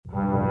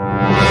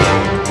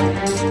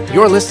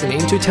You're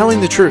listening to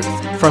Telling the Truth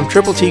from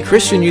Triple T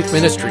Christian Youth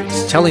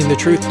Ministries, telling the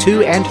truth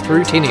to and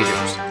through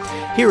teenagers.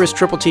 Here is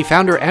Triple T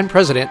founder and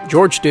president,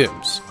 George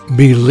Dooms.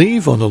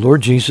 Believe on the Lord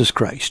Jesus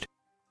Christ.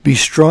 Be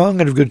strong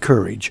and of good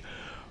courage.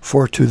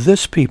 For to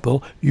this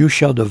people you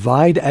shall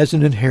divide as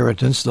an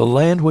inheritance the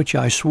land which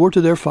I swore to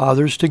their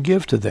fathers to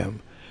give to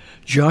them.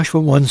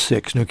 Joshua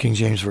 1:6, New King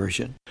James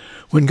Version.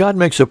 When God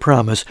makes a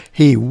promise,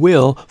 He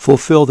will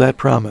fulfill that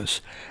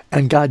promise.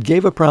 And God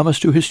gave a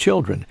promise to His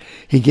children.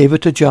 He gave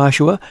it to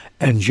Joshua,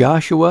 and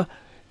Joshua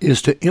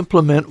is to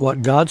implement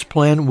what God's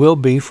plan will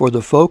be for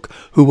the folk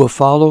who will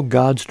follow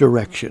God's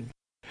direction.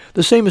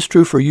 The same is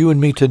true for you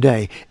and me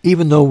today,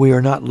 even though we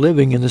are not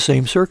living in the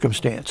same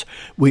circumstance.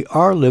 We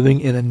are living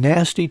in a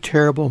nasty,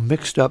 terrible,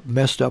 mixed up,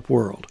 messed up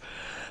world.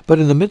 But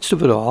in the midst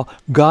of it all,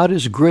 God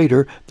is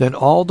greater than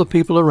all the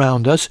people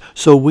around us,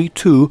 so we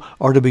too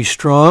are to be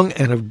strong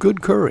and of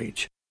good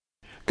courage.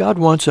 God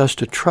wants us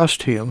to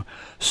trust Him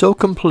so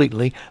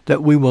completely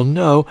that we will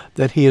know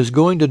that He is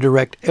going to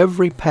direct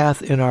every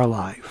path in our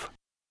life.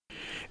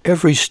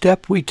 Every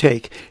step we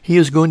take, He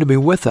is going to be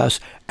with us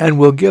and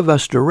will give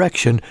us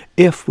direction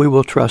if we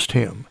will trust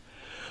Him.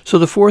 So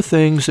the four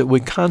things that we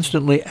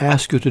constantly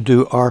ask you to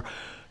do are,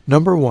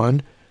 number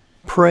 1,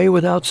 pray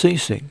without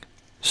ceasing.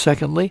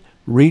 Secondly,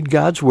 read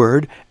God's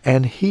Word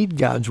and heed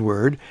God's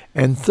Word.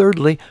 And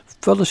thirdly,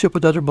 fellowship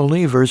with other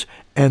believers,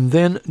 and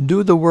then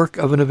do the work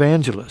of an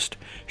evangelist.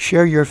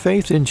 Share your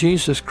faith in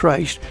Jesus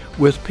Christ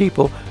with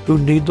people who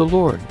need the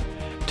Lord.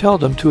 Tell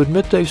them to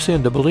admit they've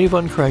sinned, to believe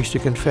on Christ, to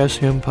confess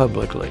Him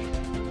publicly.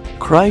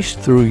 Christ,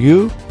 through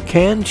you,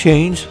 can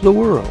change the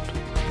world.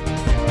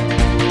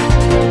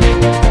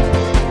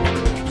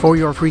 For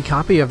your free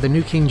copy of the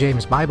New King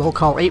James Bible,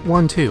 call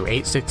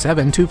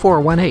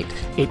 812-867-2418,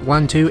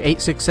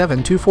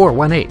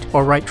 812-867-2418,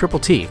 or write Triple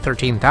T,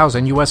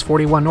 13,000 U.S.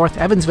 41 North,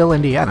 Evansville,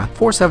 Indiana,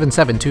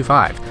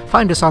 47725.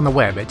 Find us on the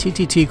web at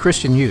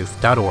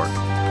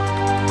tttchristianyouth.org.